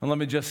And let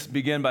me just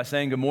begin by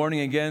saying good morning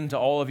again to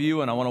all of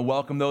you, and I want to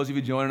welcome those of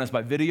you joining us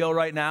by video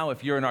right now.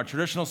 If you're in our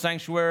traditional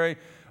sanctuary,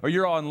 or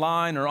you're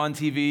online or on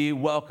TV,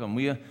 welcome.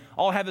 We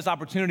all have this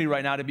opportunity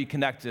right now to be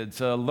connected,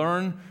 to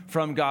learn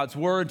from God's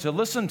Word, to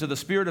listen to the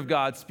Spirit of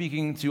God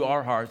speaking to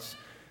our hearts,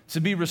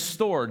 to be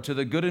restored to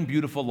the good and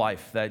beautiful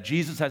life that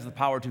Jesus has the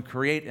power to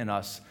create in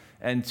us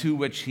and to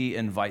which He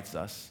invites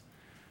us.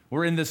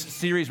 We're in this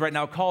series right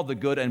now called The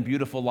Good and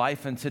Beautiful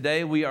Life, and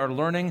today we are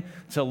learning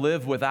to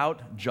live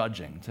without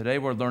judging. Today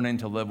we're learning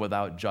to live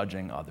without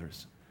judging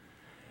others.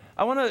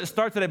 I want to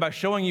start today by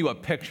showing you a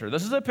picture.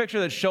 This is a picture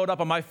that showed up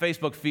on my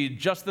Facebook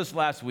feed just this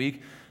last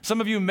week. Some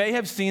of you may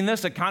have seen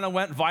this. It kind of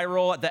went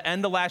viral at the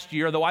end of last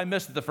year, though I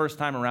missed it the first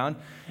time around.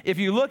 If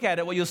you look at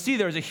it, what you'll see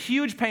there is a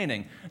huge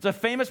painting. It's a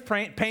famous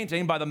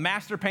painting by the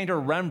master painter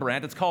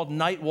Rembrandt. It's called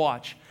Night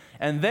Watch.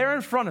 And there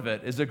in front of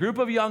it is a group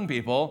of young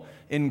people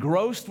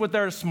engrossed with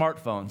their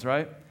smartphones,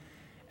 right?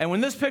 And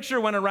when this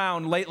picture went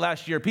around late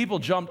last year, people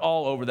jumped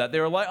all over that. They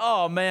were like,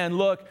 oh man,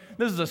 look,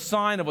 this is a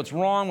sign of what's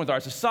wrong with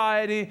our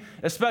society,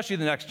 especially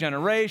the next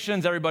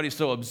generations. Everybody's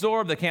so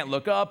absorbed, they can't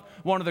look up.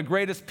 One of the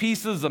greatest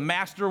pieces, a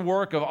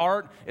masterwork of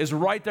art, is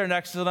right there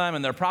next to them,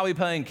 and they're probably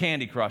playing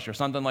Candy Crush or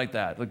something like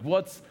that. Like,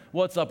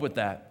 what's up with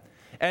that?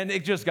 And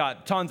it just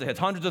got tons of hits,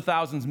 hundreds of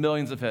thousands,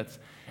 millions of hits.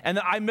 And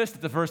I missed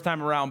it the first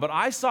time around, but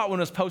I saw it when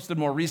it was posted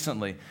more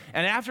recently.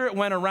 And after it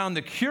went around,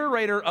 the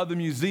curator of the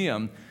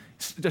museum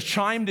just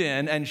chimed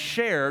in and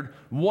shared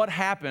what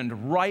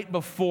happened right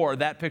before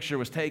that picture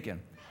was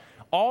taken.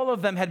 All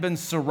of them had been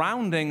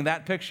surrounding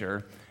that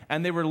picture,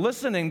 and they were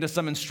listening to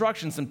some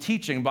instruction, some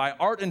teaching by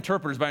art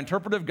interpreters, by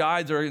interpretive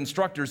guides or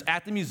instructors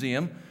at the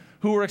museum,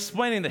 who were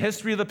explaining the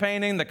history of the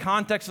painting, the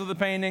context of the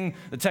painting,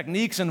 the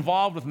techniques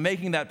involved with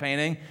making that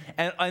painting.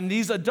 And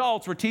these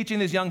adults were teaching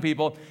these young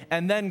people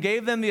and then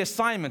gave them the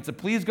assignment to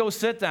please go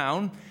sit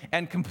down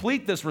and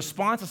complete this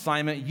response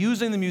assignment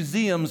using the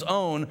museum's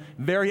own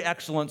very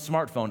excellent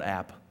smartphone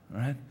app,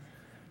 right?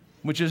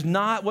 Which is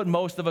not what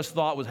most of us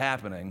thought was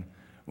happening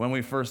when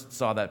we first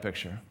saw that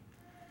picture.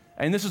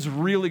 And this is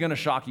really going to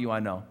shock you, I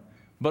know.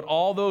 But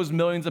all those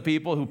millions of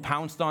people who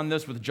pounced on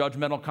this with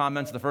judgmental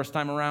comments the first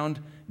time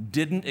around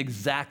didn't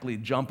exactly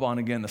jump on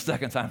again the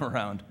second time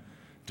around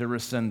to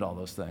rescind all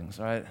those things,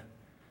 right?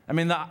 I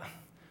mean,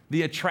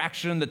 the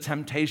attraction, the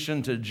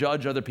temptation to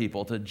judge other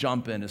people, to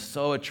jump in is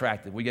so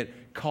attractive. We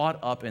get caught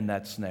up in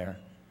that snare.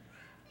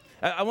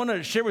 I want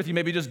to share with you,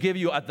 maybe just give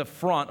you at the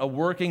front a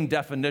working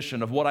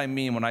definition of what I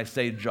mean when I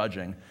say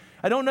judging.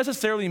 I don't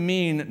necessarily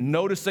mean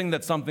noticing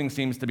that something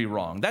seems to be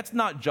wrong. That's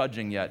not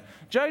judging yet.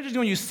 Judging is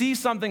when you see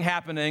something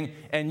happening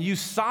and you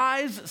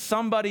size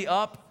somebody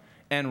up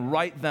and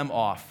write them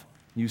off.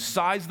 You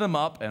size them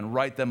up and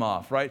write them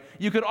off, right?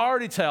 You could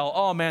already tell,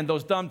 oh man,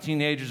 those dumb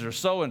teenagers are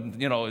so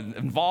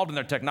involved in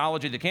their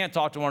technology, they can't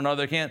talk to one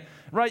another,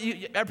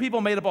 right?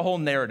 People made up a whole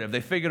narrative.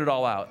 They figured it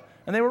all out.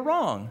 And they were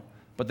wrong,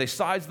 but they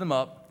sized them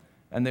up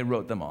and they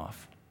wrote them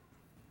off.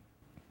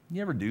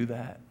 You ever do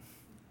that?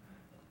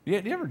 Do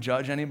you ever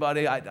judge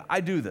anybody? I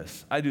do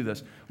this.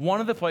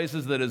 One of the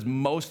places that is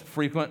most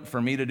frequent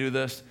for me to do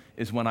this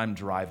is when I'm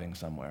driving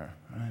somewhere,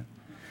 right?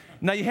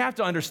 Now, you have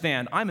to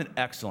understand, I'm an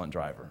excellent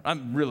driver.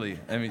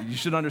 You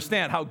should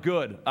understand how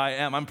good I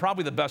am. I'm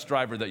probably the best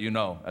driver that you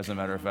know, as a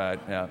matter of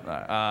fact. Yeah. All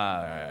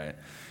right.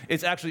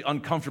 It's actually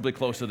uncomfortably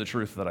close to the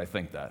truth that I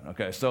think that,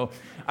 okay? So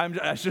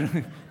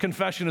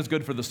confession is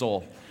good for the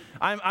soul.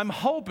 I'm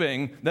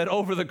hoping that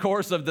over the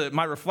course of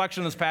my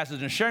reflection on this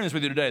passage and sharing this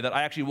with you today that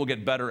I actually will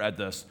get better at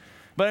this.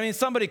 But I mean,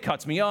 somebody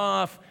cuts me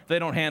off, they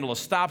don't handle a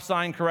stop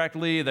sign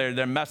correctly,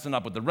 they're messing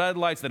up with the red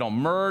lights, they don't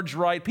merge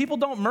right. People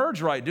don't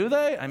merge right, do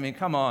they? I mean,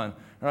 come on,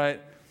 right?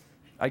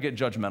 I get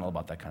judgmental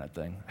about that kind of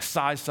thing. I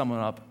size someone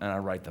up and I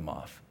write them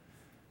off.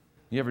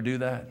 You ever do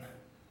that?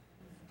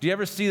 Do you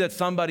ever see that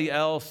somebody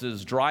else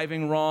is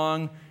driving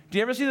wrong? Do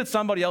you ever see that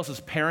somebody else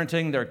is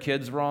parenting their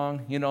kids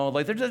wrong?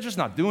 Like they're just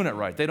not doing it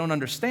right. They don't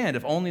understand.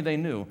 If only they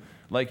knew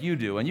like you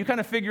do. And you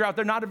kind of figure out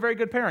they're not a very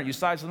good parent. You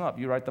size them up.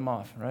 You write them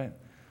off, right?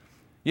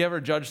 You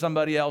ever judge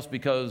somebody else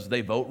because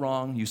they vote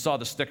wrong? You saw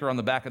the sticker on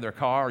the back of their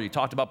car, or you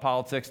talked about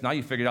politics. Now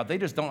you figured out they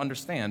just don't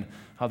understand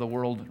how the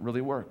world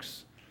really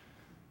works.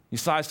 You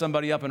size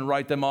somebody up and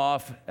write them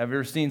off. Have you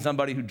ever seen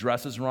somebody who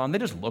dresses wrong? They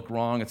just look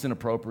wrong. It's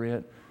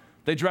inappropriate.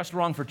 They dress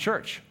wrong for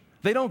church.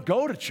 They don't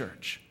go to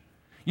church.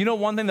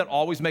 One thing that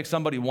always makes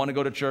somebody want to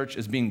go to church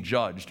is being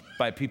judged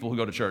by people who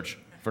go to church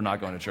for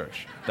not going to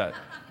church. That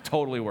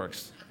totally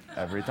works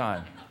every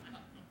time,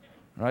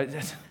 right?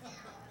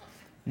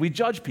 We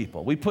judge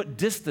people. We put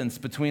distance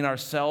between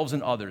ourselves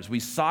and others. We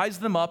size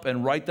them up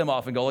and write them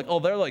off and go like, oh,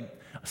 they're like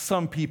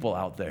some people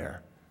out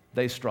there.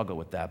 They struggle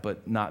with that,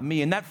 but not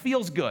me. And that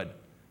feels good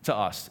to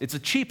us. It's a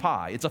cheap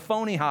high. It's a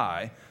phony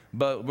high,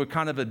 but we're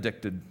kind of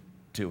addicted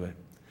to it.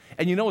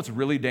 And you know what's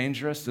really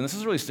dangerous? And this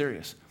is really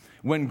serious.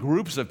 When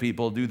groups of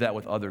people do that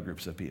with other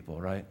groups of people,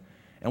 right?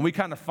 And we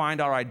kind of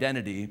find our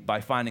identity by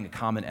finding a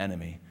common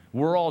enemy.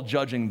 We're all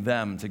judging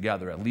them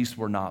together. At least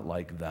we're not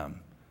like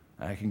them.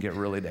 That can get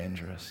really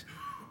dangerous.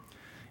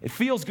 It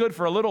feels good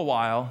for a little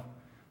while,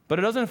 but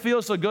it doesn't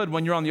feel so good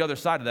when you're on the other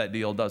side of that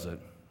deal, does it?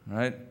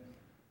 right?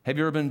 Have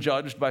you ever been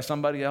judged by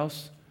somebody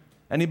else?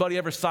 Anybody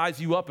ever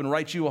size you up and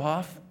write you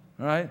off,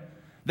 right?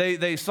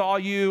 They saw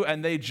you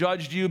and they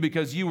judged you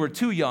because you were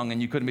too young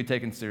and you couldn't be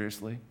taken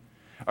seriously.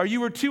 Or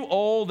you were too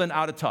old and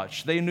out of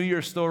touch. They knew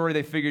your story,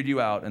 they figured you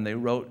out, and they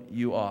wrote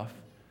you off.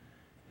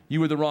 You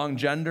were the wrong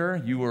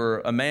gender, you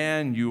were a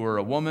man, you were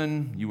a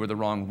woman, you were the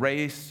wrong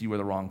race, you were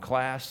the wrong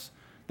class.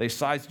 They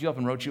sized you up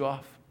and wrote you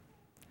off.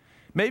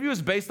 Maybe it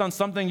was based on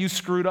something you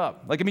screwed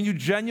up. You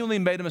genuinely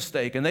made a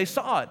mistake, and they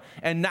saw it.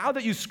 And now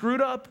that you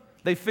screwed up,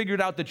 they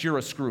figured out that you're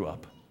a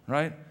screw-up,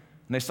 right?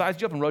 And they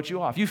sized you up and wrote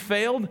you off. You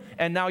failed,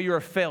 and now you're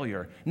a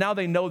failure. Now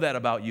they know that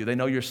about you. They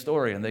know your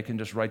story, and they can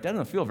just write that.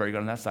 Doesn't feel very good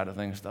on that side of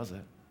things, does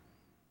it?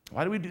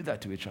 Why do we do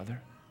that to each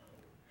other?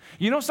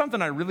 You know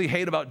something I really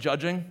hate about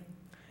judging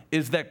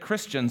is that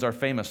Christians are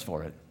famous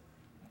for it.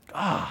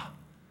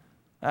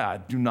 I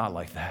do not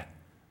like that.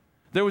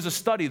 There was a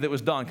study that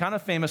was done, kind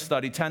of famous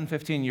study, 10,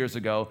 15 years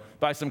ago,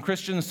 by some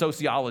Christian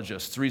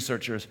sociologists,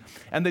 researchers,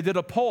 and they did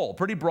a poll,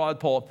 pretty broad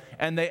poll,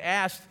 and they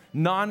asked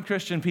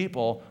non-Christian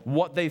people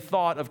what they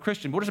thought of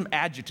Christian. What are some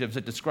adjectives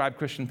that describe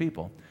Christian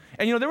people?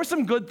 And there were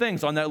some good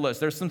things on that list.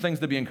 There's some things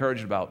to be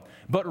encouraged about.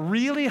 But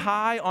really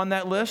high on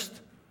that list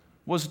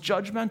was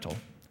judgmental.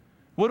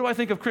 What do I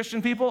think of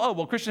Christian people? Oh,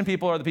 well, Christian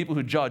people are the people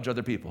who judge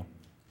other people.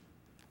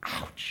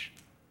 Ouch.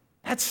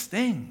 That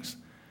stings.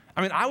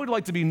 I would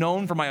like to be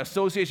known for my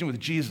association with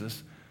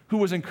Jesus, who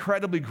was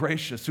incredibly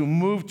gracious, who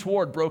moved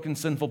toward broken,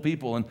 sinful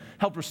people and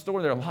helped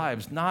restore their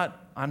lives,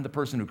 not I'm the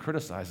person who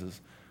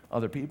criticizes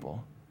other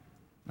people.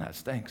 That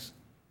stinks.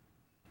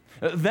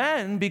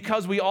 Then,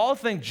 because we all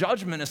think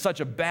judgment is such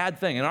a bad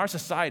thing, in our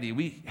society,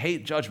 we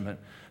hate judgment,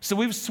 so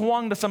we've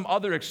swung to some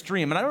other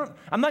extreme. And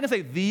I'm not going to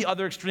say the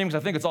other extreme,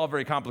 because I think it's all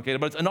very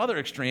complicated, but it's another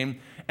extreme,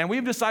 and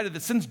we've decided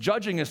that since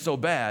judging is so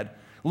bad,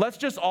 let's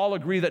just all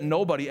agree that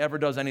nobody ever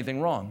does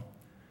anything wrong.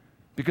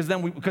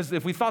 Because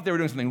if we thought they were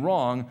doing something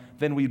wrong,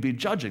 then we'd be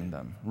judging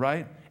them,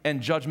 right?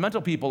 And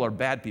judgmental people are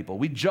bad people.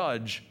 We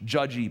judge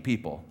judgy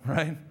people,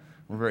 right?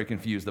 We're very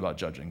confused about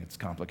judging. It's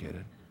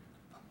complicated.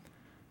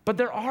 But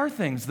there are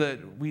things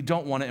that we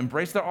don't want to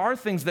embrace. There are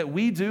things that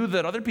we do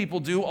that other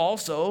people do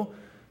also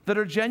that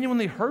are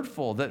genuinely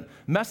hurtful, that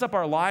mess up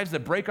our lives,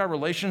 that break our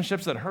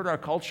relationships, that hurt our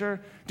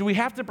culture. Do we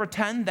have to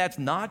pretend that's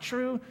not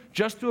true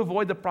just to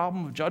avoid the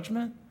problem of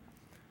judgment?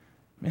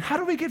 How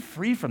do we get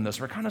free from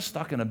this? We're kind of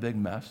stuck in a big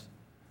mess.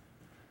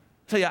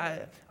 So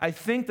I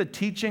think the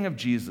teaching of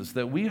Jesus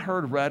that we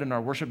heard read in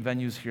our worship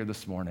venues here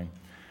this morning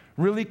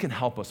really can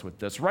help us with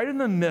this. Right in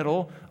the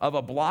middle of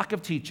a block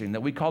of teaching that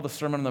we call the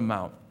Sermon on the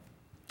Mount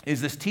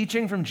is this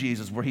teaching from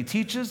Jesus where he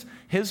teaches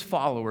his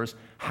followers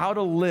how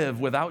to live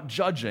without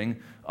judging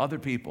other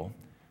people.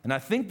 And I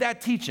think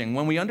that teaching,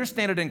 when we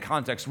understand it in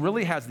context,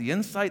 really has the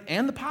insight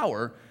and the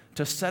power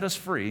to set us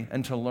free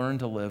and to learn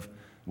to live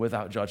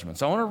without judgment.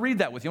 So I want to read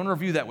that with you. I want to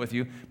review that with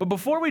you. But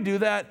before we do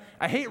that,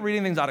 I hate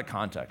reading things out of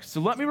context. So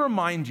let me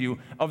remind you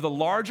of the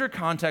larger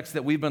context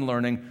that we've been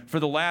learning for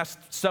the last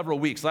several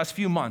weeks, last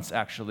few months,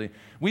 actually.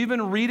 We've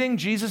been reading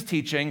Jesus'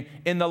 teaching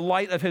in the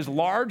light of his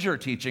larger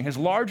teaching, his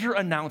larger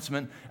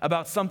announcement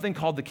about something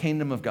called the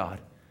kingdom of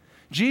God.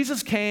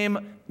 Jesus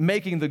came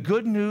making the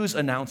good news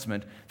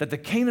announcement that the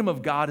kingdom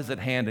of God is at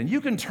hand, and you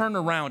can turn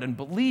around and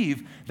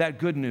believe that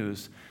good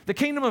news. The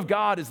kingdom of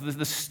God is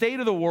the state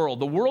of the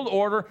world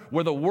order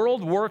where the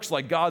world works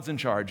like God's in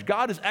charge.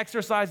 God is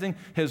exercising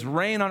his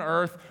reign on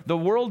earth. The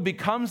world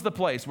becomes the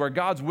place where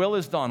God's will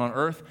is done on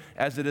earth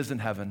as it is in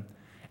heaven.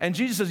 And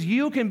Jesus says,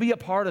 you can be a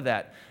part of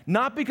that,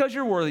 not because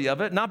you're worthy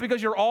of it, not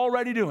because you're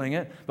already doing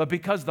it, but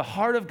because the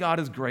heart of God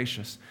is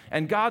gracious.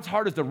 And God's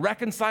heart is to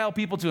reconcile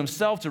people to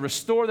himself, to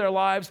restore their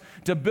lives,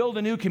 to build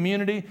a new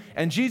community.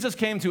 And Jesus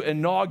came to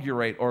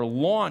inaugurate or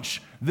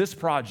launch this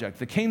project.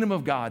 The kingdom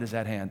of God is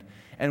at hand.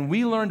 And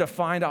we learn to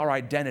find our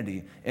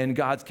identity in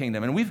God's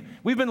kingdom. And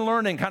we've been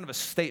learning kind of a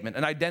statement,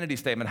 an identity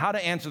statement, how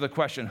to answer the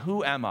question,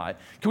 who am I?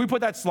 Can we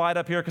put that slide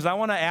up here? Because I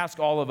want to ask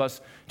all of us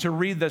to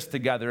read this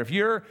together. If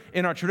you're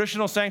in our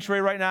traditional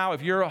sanctuary right now,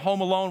 if you're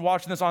home alone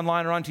watching this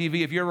online or on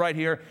TV, if you're right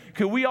here,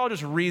 could we all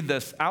just read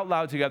this out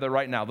loud together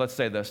right now? Let's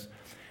say this.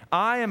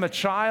 I am a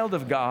child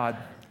of God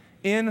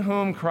in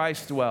whom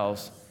Christ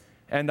dwells,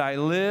 and I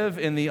live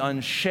in the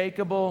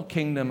unshakable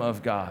kingdom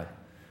of God.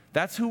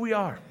 That's who we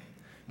are.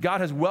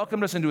 God has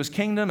welcomed us into his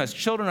kingdom as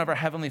children of our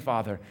Heavenly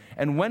Father.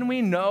 And when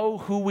we know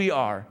who we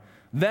are,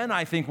 then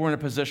I think we're in a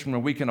position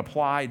where we can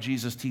apply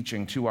Jesus'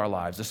 teaching to our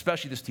lives,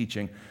 especially this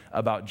teaching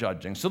about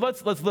judging. So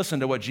let's listen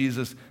to what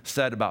Jesus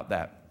said about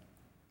that.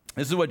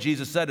 This is what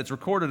Jesus said. It's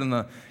recorded in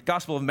the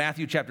Gospel of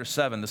Matthew chapter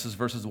 7. This is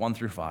verses 1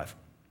 through 5.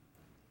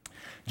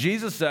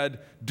 Jesus said,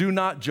 do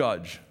not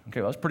judge.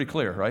 Okay, well, that's pretty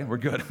clear, right? We're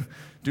good.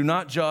 Do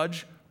not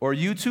judge, or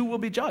you too will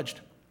be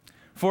judged.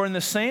 For in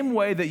the same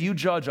way that you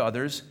judge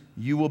others,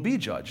 you will be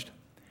judged.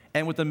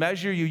 And with the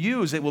measure you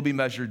use, it will be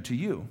measured to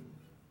you.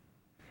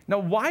 Now,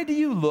 why do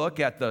you look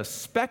at the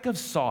speck of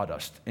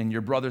sawdust in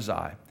your brother's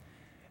eye?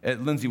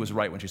 Lindsay was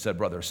right when she said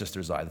brother or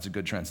sister's eye. That's a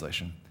good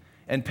translation.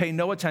 And pay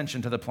no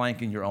attention to the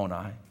plank in your own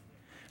eye.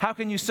 How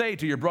can you say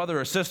to your brother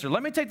or sister,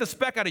 let me take the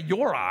speck out of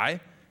your eye,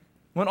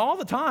 when all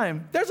the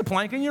time there's a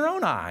plank in your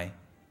own eye.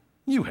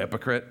 You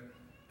hypocrite.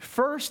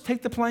 First,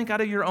 take the plank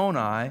out of your own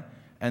eye,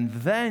 and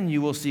then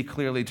you will see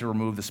clearly to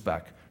remove the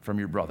speck from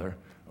your brother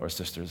or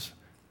sister's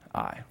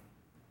eye.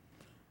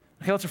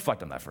 Okay, let's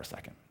reflect on that for a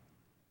second.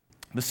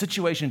 The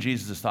situation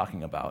Jesus is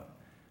talking about,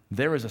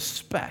 there is a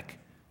speck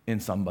in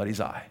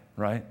somebody's eye,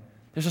 right?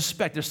 There's a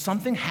speck. There's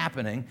something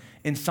happening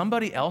in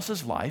somebody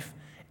else's life,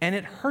 and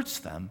it hurts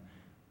them.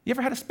 You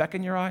ever had a speck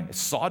in your eye? It's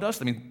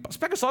sawdust. I mean, a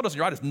speck of sawdust in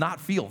your eye does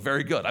not feel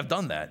very good. I've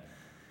done that.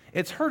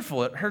 It's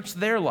hurtful. It hurts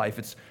their life.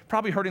 It's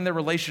probably hurting their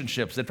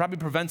relationships. It probably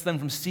prevents them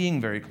from seeing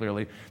very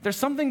clearly. There's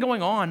something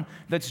going on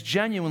that's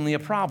genuinely a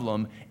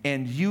problem,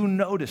 and you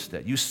noticed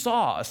it. You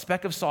saw a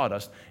speck of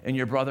sawdust in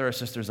your brother or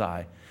sister's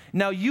eye.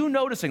 Now, you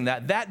noticing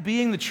that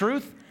being the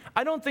truth,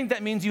 I don't think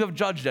that means you have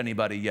judged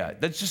anybody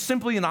yet. That's just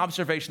simply an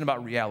observation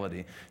about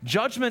reality.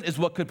 Judgment is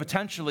what could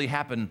potentially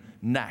happen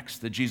next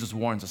that Jesus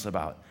warns us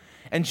about.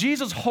 And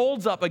Jesus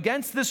holds up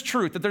against this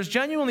truth that there's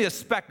genuinely a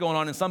speck going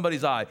on in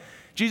somebody's eye.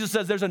 Jesus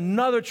says there's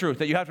another truth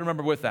that you have to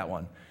remember with that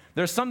one.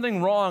 There's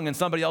something wrong in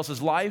somebody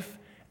else's life,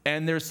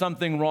 and there's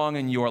something wrong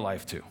in your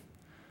life too.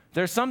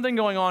 There's something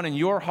going on in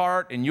your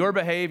heart, in your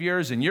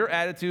behaviors, in your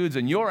attitudes,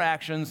 in your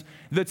actions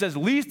that's at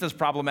least as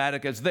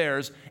problematic as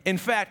theirs. In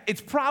fact,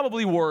 it's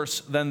probably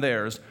worse than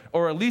theirs,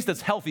 or at least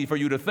it's healthy for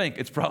you to think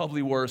it's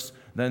probably worse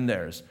than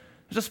theirs.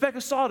 There's a speck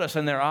of sawdust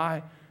in their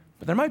eye,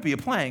 but there might be a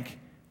plank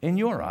in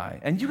your eye,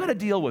 and you got to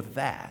deal with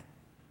that.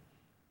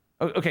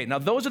 Okay, now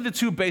those are the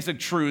two basic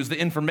truths, the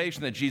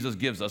information that Jesus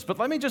gives us, but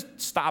let me just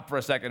stop for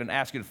a second and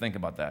ask you to think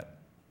about that.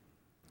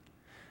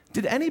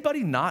 Did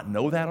anybody not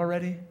know that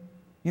already?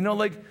 You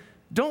know,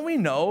 don't we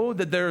know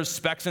that there's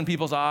specks in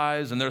people's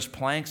eyes and there's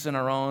planks in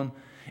our own?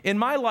 In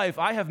my life,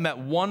 I have met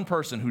one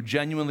person who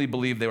genuinely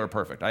believed they were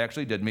perfect. I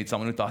actually did meet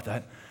someone who thought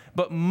that.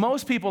 But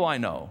most people I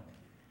know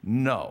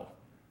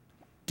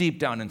deep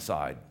down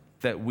inside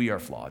that we are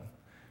flawed.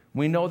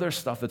 We know there's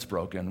stuff that's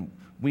broken.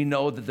 We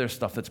know that there's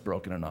stuff that's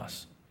broken in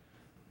us.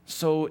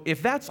 So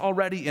if that's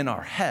already in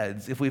our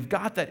heads, if we've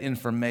got that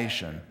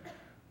information,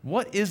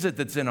 what is it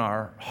that's in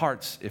our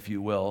hearts, if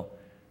you will,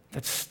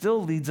 that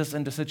still leads us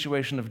into a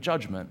situation of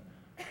judgment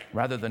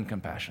rather than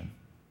compassion?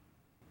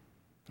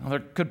 Now, there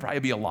could probably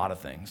be a lot of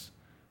things,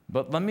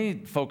 but let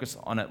me focus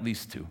on at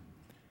least two.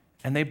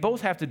 And they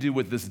both have to do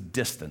with this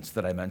distance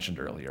that I mentioned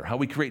earlier, how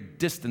we create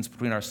distance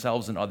between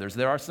ourselves and others.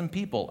 There are some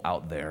people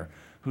out there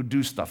who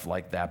do stuff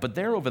like that, but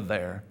they're over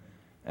there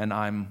and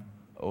I'm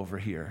over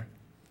here.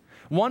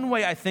 One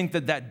way I think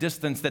that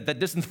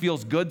distance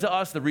feels good to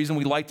us, the reason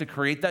we like to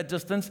create that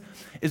distance,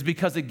 is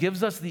because it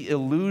gives us the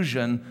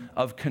illusion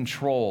of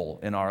control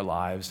in our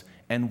lives,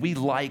 and we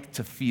like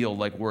to feel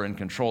like we're in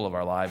control of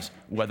our lives,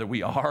 whether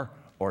we are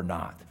or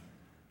not.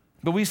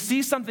 But we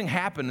see something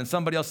happen in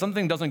somebody else,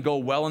 something doesn't go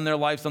well in their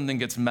life, something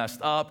gets messed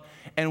up,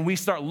 and we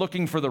start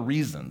looking for the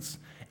reasons.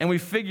 And we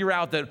figure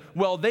out that,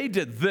 well, they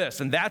did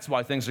this, and that's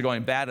why things are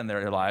going bad in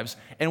their lives.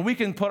 And we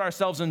can put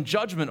ourselves in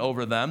judgment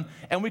over them,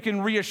 and we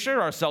can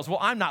reassure ourselves, well,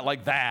 I'm not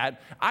like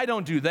that. I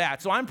don't do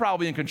that, so I'm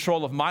probably in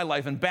control of my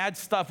life, and bad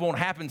stuff won't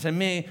happen to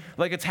me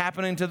like it's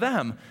happening to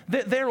them.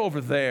 They're over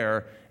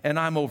there, and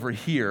I'm over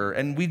here.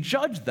 And we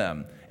judge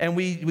them, and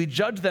we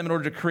judge them in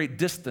order to create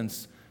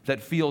distance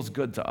that feels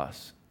good to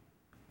us.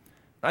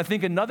 I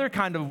think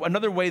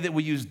another way that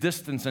we use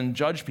distance and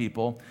judge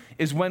people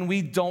is when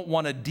we don't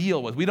want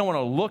to we don't want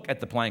to look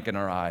at the plank in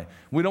our eye.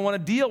 We don't want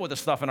to deal with the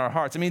stuff in our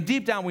hearts. I mean,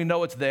 deep down we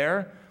know it's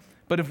there,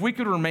 but if we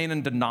could remain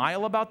in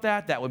denial about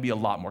that, that would be a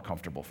lot more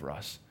comfortable for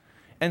us.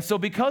 And so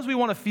because we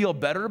want to feel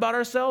better about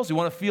ourselves, we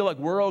want to feel like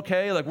we're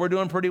okay, like we're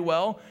doing pretty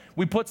well,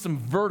 we put some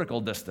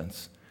vertical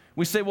distance.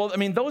 We say, well, I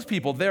mean, those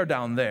people, they're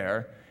down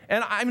there,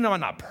 and I mean, I'm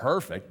not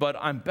perfect, but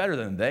I'm better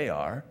than they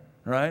are,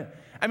 right?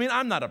 I mean,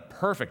 I'm not a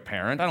perfect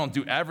parent. I don't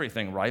do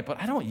everything right,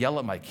 but I don't yell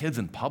at my kids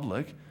in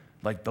public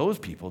like those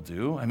people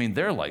do. I mean,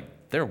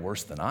 they're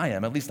worse than I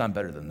am. At least I'm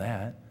better than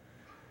that.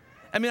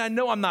 I mean, I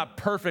know I'm not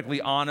perfectly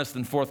honest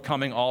and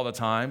forthcoming all the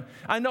time.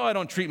 I know I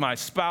don't treat my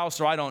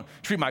spouse or I don't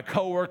treat my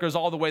coworkers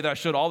all the way that I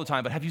should all the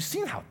time, but have you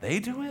seen how they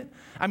do it?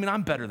 I mean,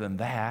 I'm better than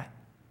that.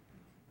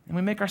 And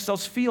we make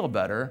ourselves feel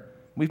better.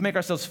 We make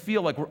ourselves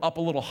feel like we're up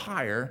a little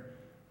higher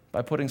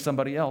by putting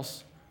somebody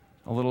else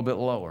a little bit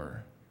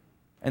lower.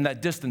 And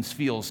that distance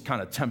feels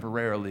kind of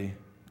temporarily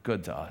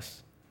good to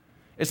us.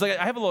 It's like,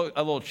 I have a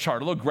little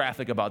chart, a little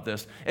graphic about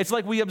this. It's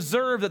like we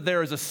observe that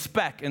there is a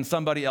speck in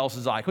somebody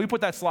else's eye. Can we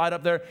put that slide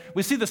up there?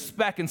 We see the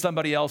speck in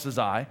somebody else's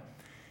eye.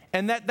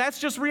 And that's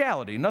just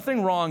reality.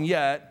 Nothing wrong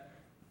yet.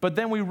 But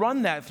then we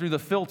run that through the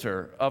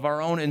filter of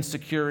our own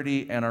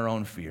insecurity and our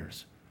own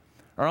fears.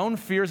 Our own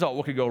fears about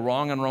what could go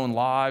wrong in our own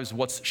lives,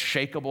 what's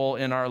shakeable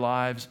in our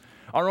lives,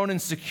 our own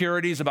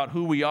insecurities about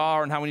who we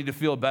are and how we need to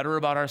feel better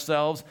about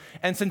ourselves.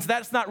 And since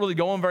that's not really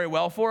going very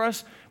well for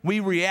us, we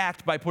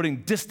react by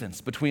putting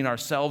distance between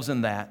ourselves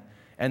and that.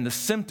 And the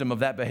symptom of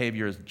that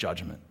behavior is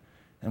judgment.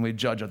 And we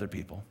judge other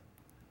people.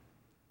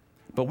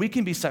 But we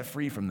can be set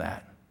free from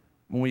that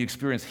when we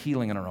experience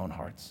healing in our own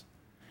hearts.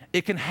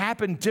 It can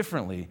happen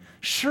differently.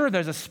 Sure,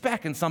 there's a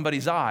speck in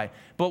somebody's eye,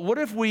 but what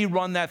if we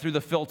run that through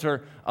the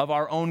filter of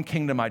our own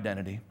kingdom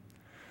identity?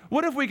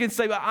 What if we can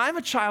say, well, I'm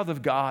a child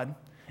of God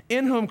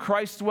in whom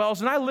Christ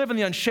dwells, and I live in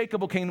the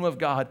unshakable kingdom of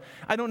God.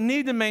 I don't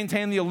need to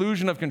maintain the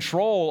illusion of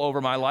control over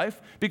my life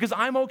because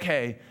I'm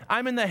okay.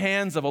 I'm in the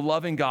hands of a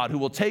loving God who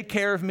will take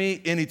care of me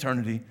in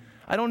eternity.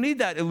 I don't need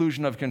that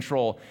illusion of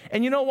control.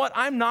 And you know what?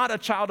 I'm not a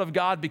child of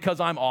God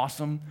because I'm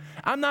awesome.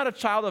 I'm not a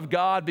child of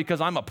God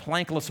because I'm a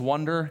plankless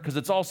wonder, because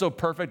it's all so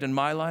perfect in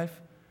my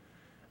life.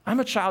 I'm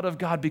a child of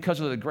God because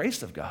of the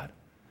grace of God,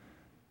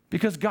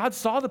 because God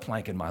saw the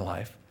plank in my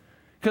life,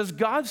 because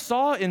God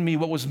saw in me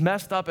what was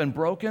messed up and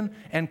broken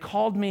and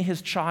called me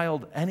his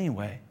child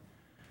anyway.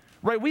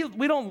 Right?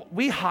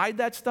 We hide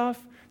that stuff.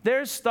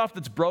 There's stuff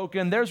that's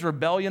broken. There's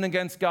rebellion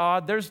against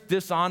God. There's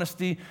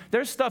dishonesty.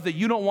 There's stuff that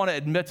you don't want to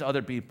admit to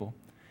other people.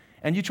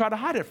 And you try to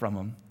hide it from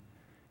them.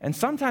 And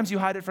sometimes you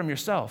hide it from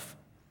yourself.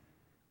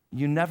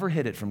 You never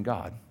hid it from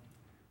God.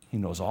 He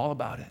knows all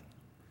about it.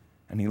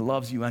 And he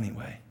loves you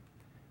anyway.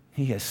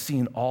 He has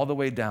seen all the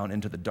way down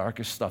into the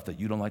darkest stuff that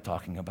you don't like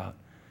talking about.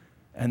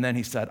 And then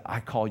he said, I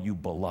call you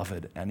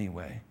beloved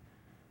anyway.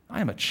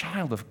 I am a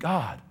child of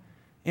God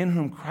in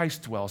whom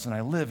Christ dwells, and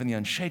I live in the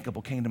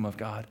unshakable kingdom of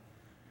God.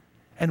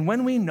 And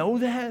when we know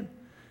that,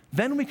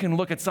 then we can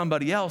look at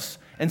somebody else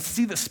and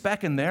see the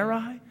speck in their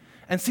eye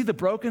and see the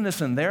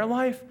brokenness in their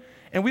life.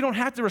 And we don't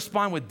have to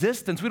respond with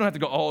distance. We don't have to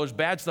go, oh, there's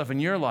bad stuff in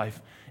your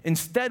life.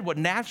 Instead, what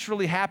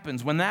naturally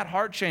happens when that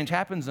heart change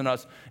happens in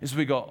us is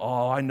we go,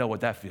 oh, I know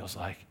what that feels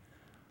like.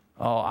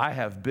 Oh, I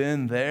have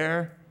been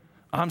there.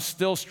 I'm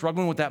still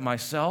struggling with that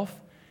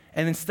myself.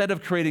 And instead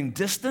of creating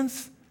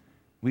distance,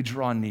 we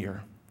draw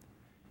near.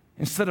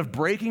 Instead of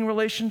breaking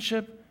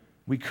relationship,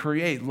 we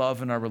create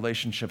love in our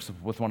relationships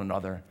with one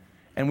another.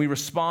 And we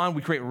respond,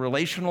 we create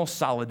relational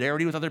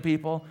solidarity with other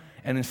people.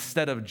 And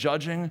instead of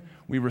judging,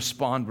 we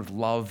respond with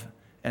love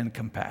and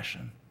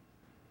compassion.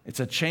 It's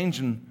a change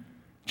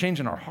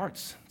in our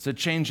hearts. It's a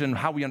change in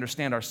how we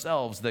understand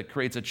ourselves that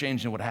creates a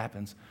change in what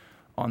happens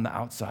on the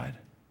outside.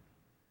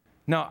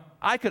 Now,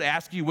 I could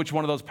ask you which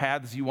one of those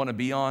paths you want to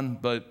be on,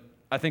 but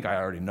I think I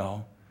already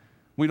know.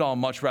 We'd all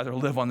much rather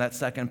live on that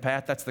second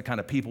path. That's the kind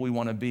of people we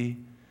want to be.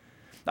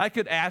 I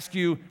could ask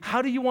you,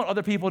 how do you want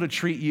other people to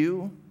treat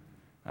you?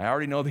 I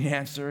already know the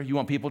answer. You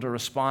want people to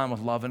respond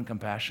with love and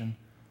compassion.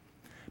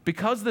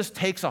 Because this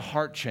takes a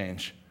heart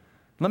change,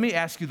 let me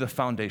ask you the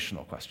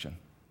foundational question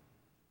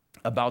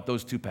about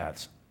those two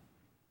paths.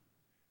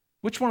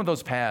 Which one of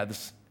those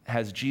paths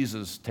has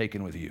Jesus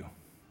taken with you?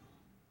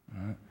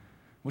 All right.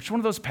 Which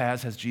one of those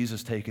paths has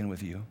Jesus taken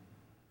with you?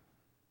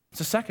 It's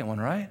the second one,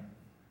 right?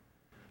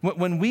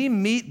 When we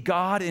meet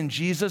God in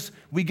Jesus,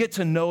 we get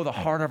to know the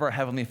heart of our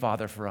Heavenly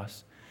Father for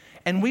us.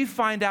 And we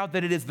find out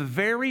that it is the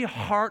very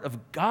heart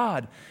of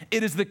God.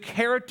 It is the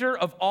character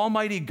of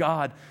Almighty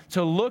God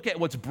to look at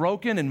what's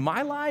broken in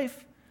my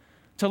life,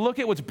 to look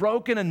at what's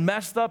broken and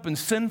messed up and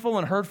sinful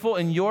and hurtful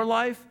in your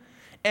life,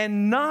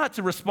 and not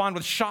to respond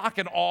with shock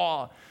and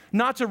awe,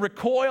 not to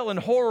recoil in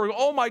horror.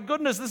 Oh my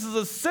goodness, this is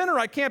a sinner.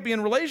 I can't be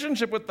in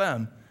relationship with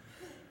them.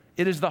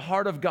 It is the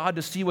heart of God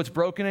to see what's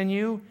broken in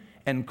you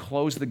and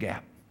close the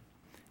gap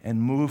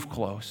and move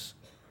close.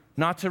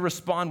 Not to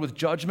respond with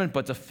judgment,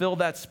 but to fill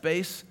that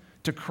space,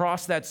 to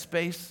cross that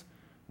space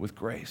with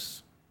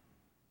grace.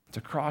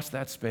 To cross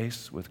that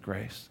space with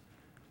grace.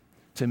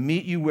 To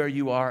meet you where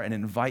you are and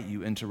invite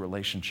you into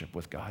relationship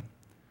with God.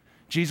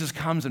 Jesus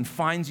comes and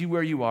finds you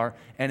where you are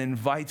and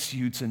invites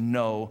you to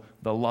know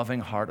the loving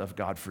heart of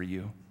God for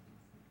you.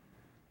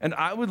 And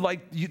I would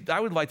like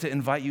to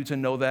invite you to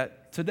know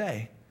that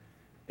today.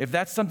 If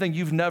that's something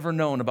you've never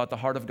known about the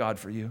heart of God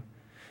for you,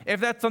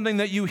 if that's something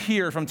that you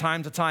hear from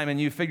time to time and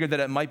you figure that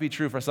it might be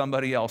true for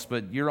somebody else,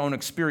 but your own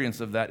experience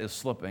of that is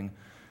slipping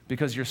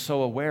because you're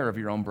so aware of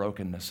your own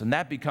brokenness, and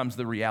that becomes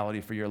the reality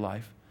for your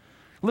life.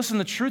 Listen,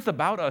 the truth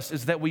about us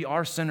is that we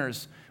are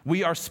sinners.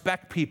 We are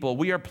speck people.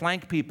 We are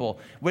plank people.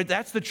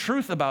 That's the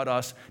truth about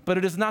us, but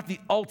it is not the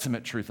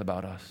ultimate truth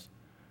about us.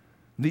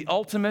 The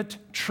ultimate,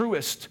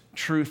 truest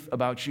truth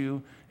about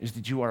you is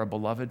that you are a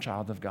beloved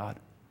child of God.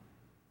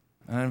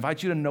 And I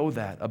invite you to know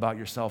that about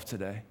yourself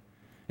today.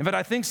 In fact,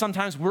 I think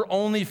sometimes we're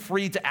only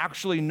free to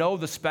actually know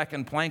the speck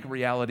and plank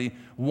reality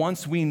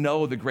once we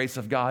know the grace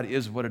of God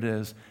is what it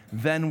is.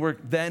 Then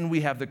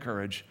we have the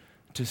courage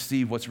to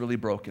see what's really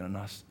broken in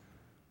us.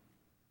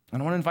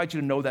 And I want to invite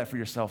you to know that for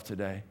yourself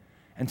today,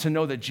 and to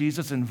know that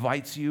Jesus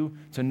invites you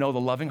to know the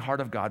loving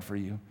heart of God for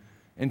you,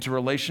 into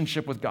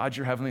relationship with God,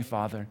 your Heavenly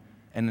Father,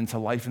 and into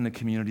life in the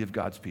community of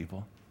God's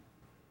people.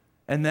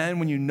 And then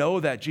when you know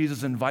that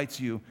Jesus invites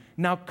you,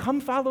 now come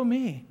follow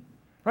me.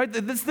 Right?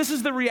 This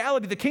is the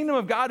reality. The kingdom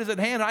of God is at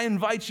hand. I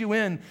invite you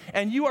in,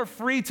 and you are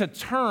free to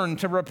turn,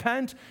 to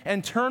repent,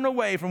 and turn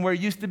away from where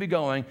you used to be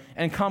going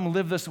and come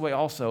live this way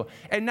also.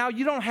 And now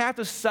you don't have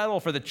to settle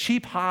for the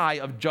cheap high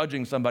of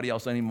judging somebody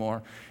else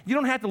anymore. You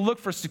don't have to look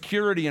for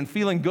security and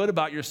feeling good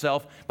about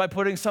yourself by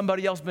putting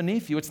somebody else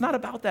beneath you. It's not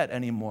about that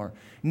anymore.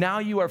 Now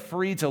you are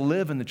free to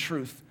live in the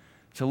truth,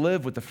 to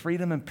live with the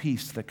freedom and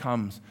peace that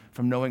comes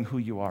from knowing who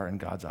you are in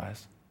God's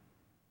eyes.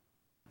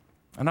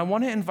 And I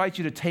want to invite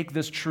you to take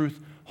this truth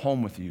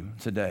home with you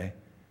today.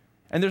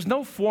 And there's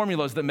no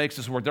formulas that makes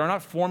this work. There are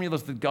not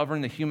formulas that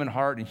govern the human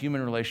heart and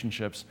human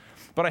relationships.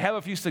 But I have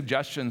a few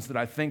suggestions that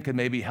I think could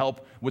maybe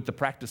help with the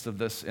practice of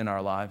this in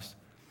our lives.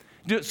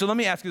 So let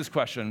me ask you this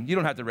question. You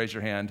don't have to raise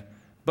your hand,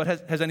 but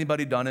has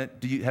anybody done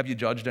it? Have you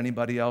judged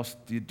anybody else?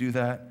 Do you do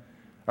that?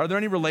 Are there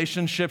any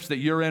relationships that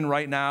you're in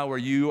right now where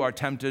you are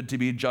tempted to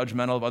be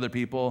judgmental of other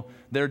people?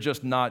 They're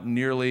just not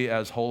nearly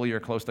as holy or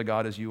close to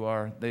God as you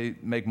are. They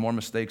make more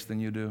mistakes than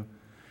you do.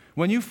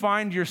 When you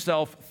find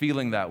yourself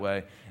feeling that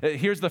way,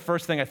 here's the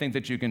first thing I think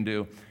that you can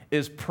do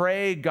is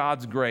pray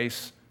God's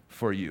grace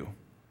for you.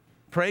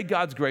 Pray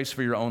God's grace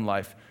for your own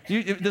life.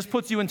 This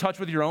puts you in touch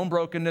with your own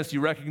brokenness. You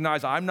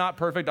recognize I'm not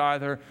perfect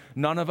either.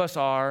 None of us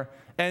are.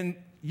 And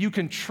you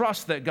can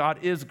trust that God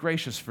is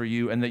gracious for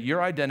you and that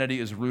your identity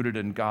is rooted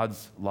in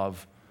God's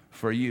love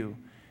for you.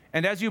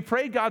 And as you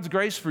pray God's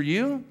grace for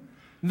you,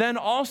 then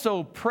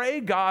also pray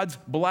God's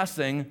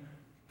blessing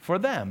for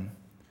them.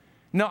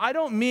 Now, I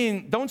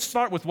don't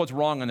start with what's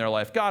wrong in their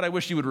life. God, I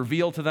wish you would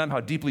reveal to them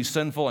how deeply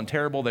sinful and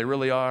terrible they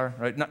really are,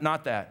 right?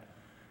 Not that.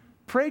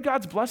 Pray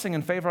God's blessing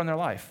and favor on their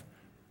life.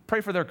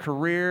 Pray for their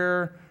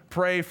career.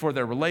 Pray for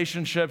their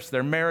relationships,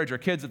 their marriage or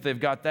kids if they've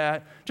got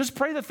that. Just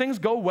pray that things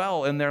go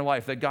well in their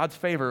life, that God's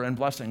favor and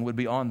blessing would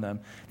be on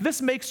them.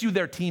 This makes you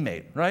their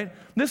teammate, right?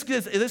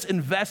 This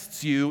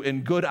invests you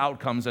in good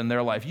outcomes in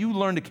their life. You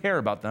learn to care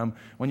about them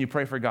when you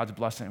pray for God's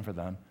blessing for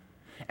them.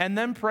 And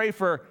then pray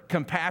for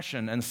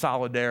compassion and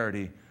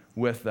solidarity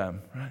with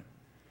them, right?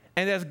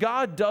 And as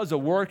God does a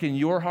work in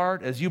your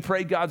heart, as you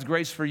pray God's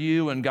grace for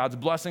you and God's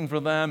blessing for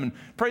them, and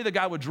pray that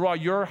God would draw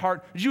your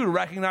heart, that you would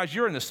recognize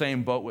you're in the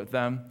same boat with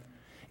them,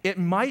 it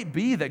might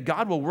be that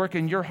God will work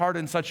in your heart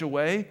in such a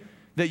way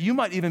that you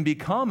might even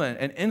become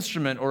an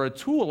instrument or a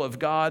tool of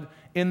God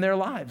in their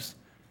lives.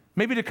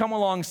 Maybe to come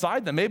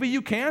alongside them. Maybe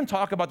you can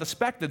talk about the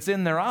speck that's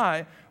in their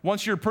eye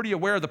once you're pretty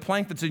aware of the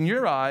plank that's in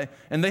your eye,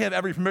 and they have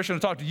every permission to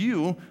talk to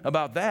you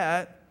about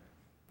that.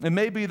 It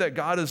may be that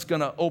God is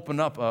going to open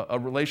up a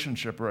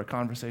relationship or a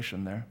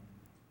conversation there.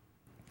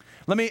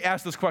 Let me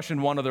ask this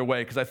question one other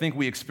way, because I think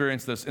we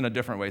experience this in a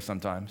different way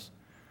sometimes.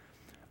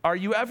 Are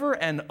you ever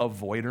an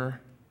avoider?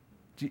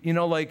 Do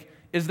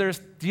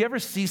you ever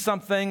see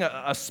something,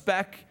 a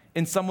speck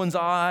in someone's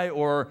eye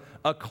or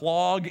a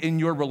clog in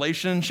your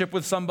relationship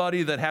with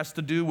somebody that has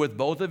to do with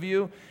both of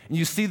you? And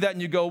you see that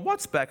and you go,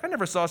 what speck? I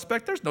never saw a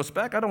speck. There's no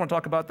speck. I don't want to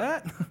talk about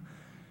that.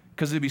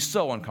 Because it'd be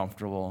so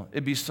uncomfortable.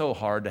 It'd be so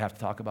hard to have to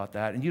talk about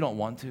that, and you don't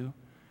want to.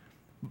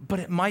 But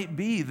it might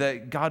be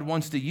that God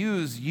wants to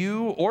use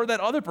you or that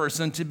other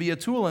person to be a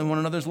tool in one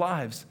another's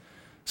lives.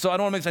 So I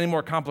don't want to make this any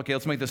more complicated.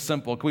 Let's make this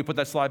simple. Can we put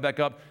that slide back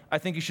up? I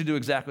think you should do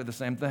exactly the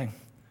same thing.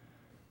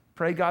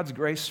 Pray God's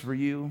grace for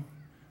you.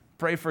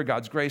 Pray for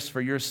God's grace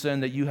for your sin,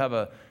 that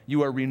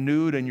you are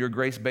renewed in your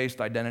grace-based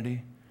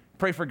identity.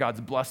 Pray for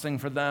God's blessing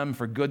for them,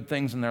 for good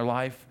things in their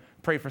life.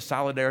 Pray for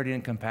solidarity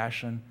and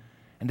compassion.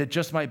 And it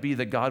just might be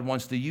that God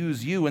wants to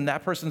use you in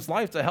that person's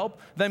life to help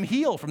them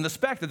heal from the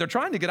speck that they're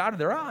trying to get out of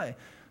their eye.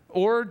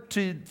 Or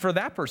for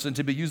that person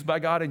to be used by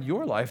God in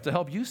your life to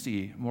help you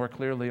see more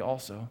clearly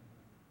also.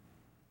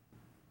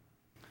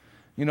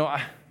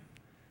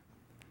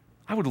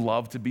 I would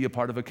love to be a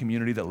part of a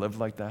community that lived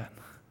like that.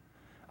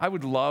 I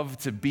would love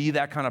to be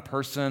that kind of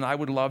person. I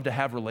would love to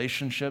have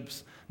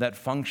relationships that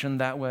function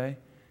that way.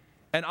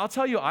 And I'll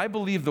tell you, I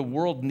believe the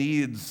world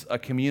needs a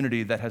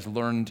community that has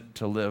learned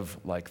to live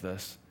like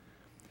this.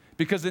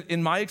 Because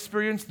in my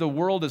experience, the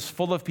world is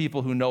full of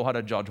people who know how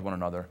to judge one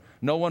another.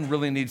 No one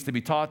really needs to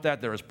be taught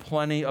that. There is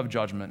plenty of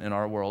judgment in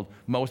our world.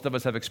 Most of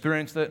us have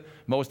experienced it.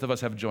 Most of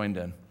us have joined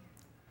in.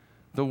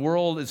 The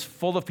world is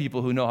full of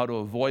people who know how to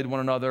avoid one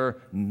another,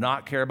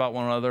 not care about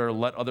one another,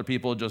 let other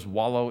people just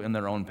wallow in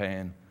their own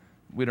pain.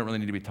 We don't really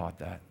need to be taught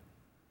that.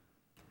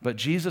 But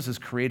Jesus is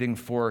creating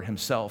for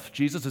himself.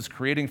 Jesus is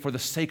creating for the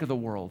sake of the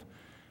world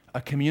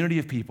a community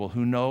of people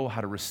who know how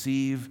to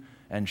receive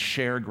and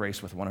share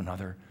grace with one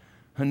another,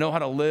 who know how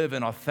to live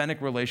in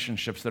authentic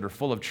relationships that are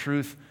full of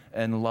truth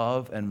and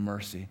love and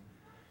mercy.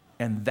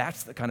 And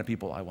that's the kind of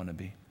people I want to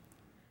be.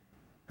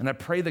 And I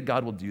pray that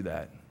God will do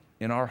that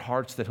in our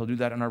hearts, that he'll do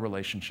that in our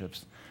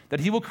relationships, that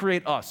he will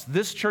create us,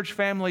 this church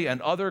family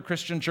and other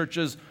Christian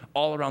churches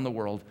all around the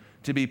world,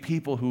 to be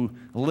people who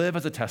live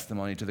as a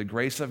testimony to the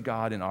grace of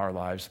God in our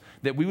lives,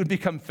 that we would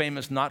become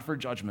famous not for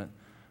judgment,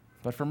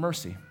 but for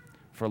mercy,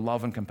 for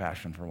love and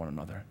compassion for one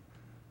another.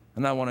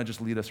 And I want to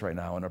just lead us right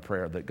now in a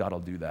prayer that God will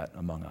do that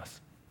among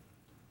us.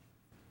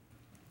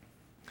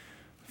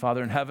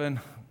 Father in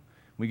heaven,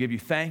 we give you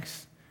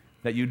thanks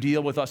that you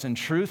deal with us in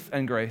truth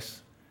and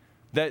grace,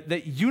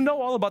 that you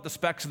know all about the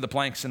specks and the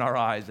planks in our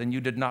eyes, and you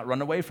did not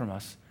run away from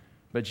us,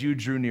 but you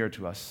drew near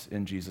to us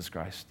in Jesus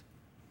Christ.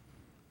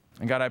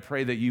 And God, I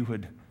pray that you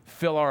would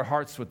fill our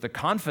hearts with the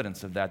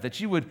confidence of that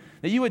you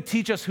would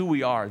teach us who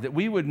we are, that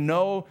we would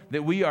know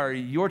that we are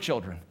your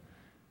children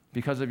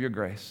because of your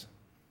grace.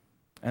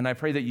 And I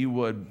pray that you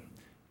would,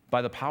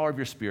 by the power of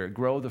your Spirit,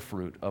 grow the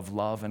fruit of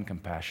love and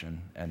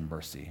compassion and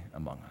mercy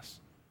among us.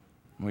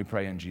 And we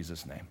pray in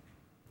Jesus' name.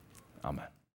 Amen.